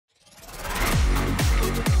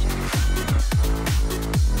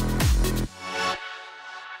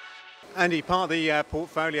Andy, part of the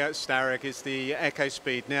portfolio at Starrag is the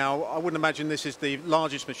Ecospeed. Now, I wouldn't imagine this is the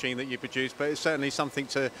largest machine that you produce, but it's certainly something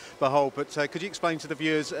to behold. But could you explain to the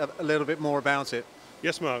viewers a little bit more about it?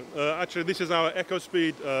 Yes, Mark. Actually, this is our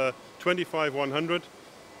Ecospeed 25100.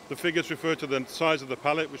 The figures refer to the size of the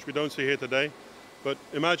pallet, which we don't see here today. But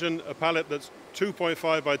imagine a pallet that's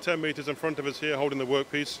 2.5 by 10 meters in front of us here holding the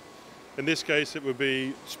workpiece. In this case, it would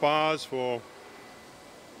be spars for,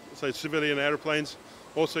 say, civilian airplanes.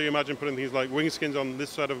 Also, you imagine putting things like wing skins on this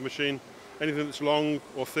side of a machine. Anything that's long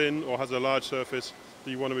or thin or has a large surface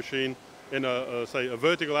that you want to machine in say, a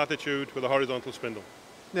vertical attitude with a horizontal spindle.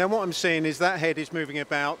 Now, what I'm seeing is that head is moving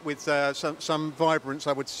about with some vibrance,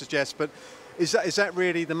 I would suggest. But is that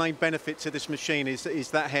really the main benefit to this machine?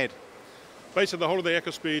 Is that head? Basically, the whole of the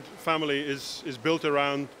Ecospeed family is built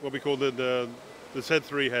around what we call the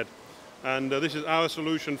Z3 head. And this is our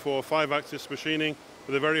solution for 5-axis machining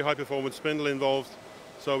with a very high-performance spindle involved.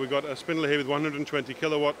 So we've got a spindle here with 120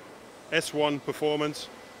 kilowatt S1 performance,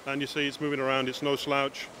 and you see it's moving around. It's no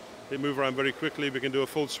slouch. It moves around very quickly. We can do a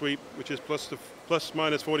full sweep, which is plus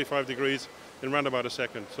minus 45 degrees in around about a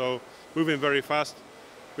second. So moving very fast.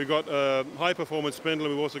 We've got a high-performance spindle,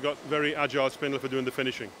 and we've also got very agile spindle for doing the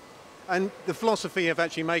finishing. And the philosophy of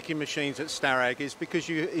actually making machines at Starrag is because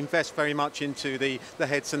you invest very much into the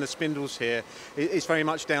heads and the spindles here. It's very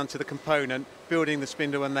much down to the component, building the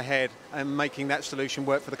spindle and the head and making that solution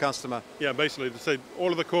work for the customer. Yeah, basically, so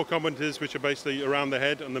all of the core competencies which are basically around the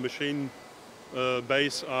head and the machine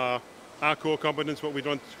base are our core competence, what we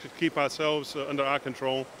want to keep ourselves under our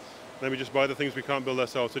control. Then we just buy the things we can't build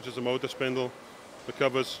ourselves, such as the motor spindle, the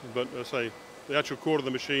covers, but say the actual core of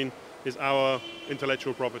the machine is our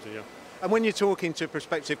intellectual property. Yeah. And when you're talking to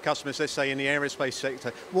prospective customers, let's say in the aerospace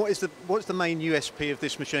sector, what's the main USP of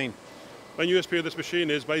this machine? The main USP of this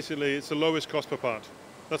machine is basically it's the lowest cost per part.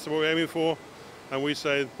 That's what we're aiming for, and we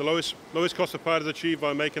say the lowest cost per part is achieved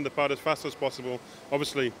by making the part as fast as possible,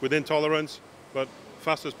 obviously within tolerance, but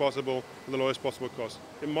fast as possible at the lowest possible cost.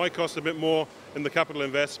 It might cost a bit more in the capital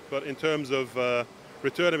invest, but in terms of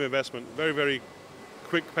return of investment, very, very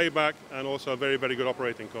quick payback and also a very, very good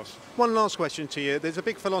operating cost. One last question to you. There's a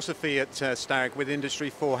big philosophy at Starrag with Industry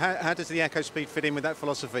 4. How does the Ecospeed fit in with that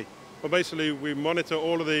philosophy? Well, basically, we monitor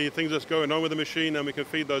all of the things that's going on with the machine, and we can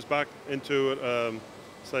feed those back into,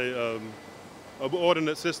 an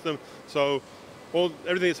ordinate system. So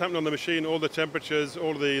everything that's happening on the machine, all the temperatures,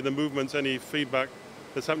 all the movements, any feedback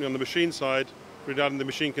that's happening on the machine side, regarding the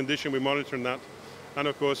machine condition, we're monitoring that. And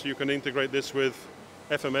of course, you can integrate this with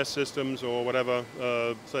FMS systems or whatever,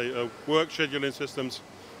 work scheduling systems.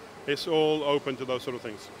 It's all open to those sort of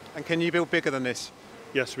things. And can you build bigger than this?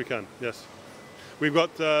 Yes, we can, yes. We've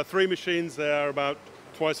got 3 machines that are about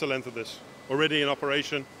twice the length of this, already in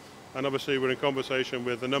operation, and obviously we're in conversation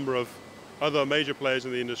with a number of other major players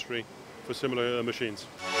in the industry for similar machines.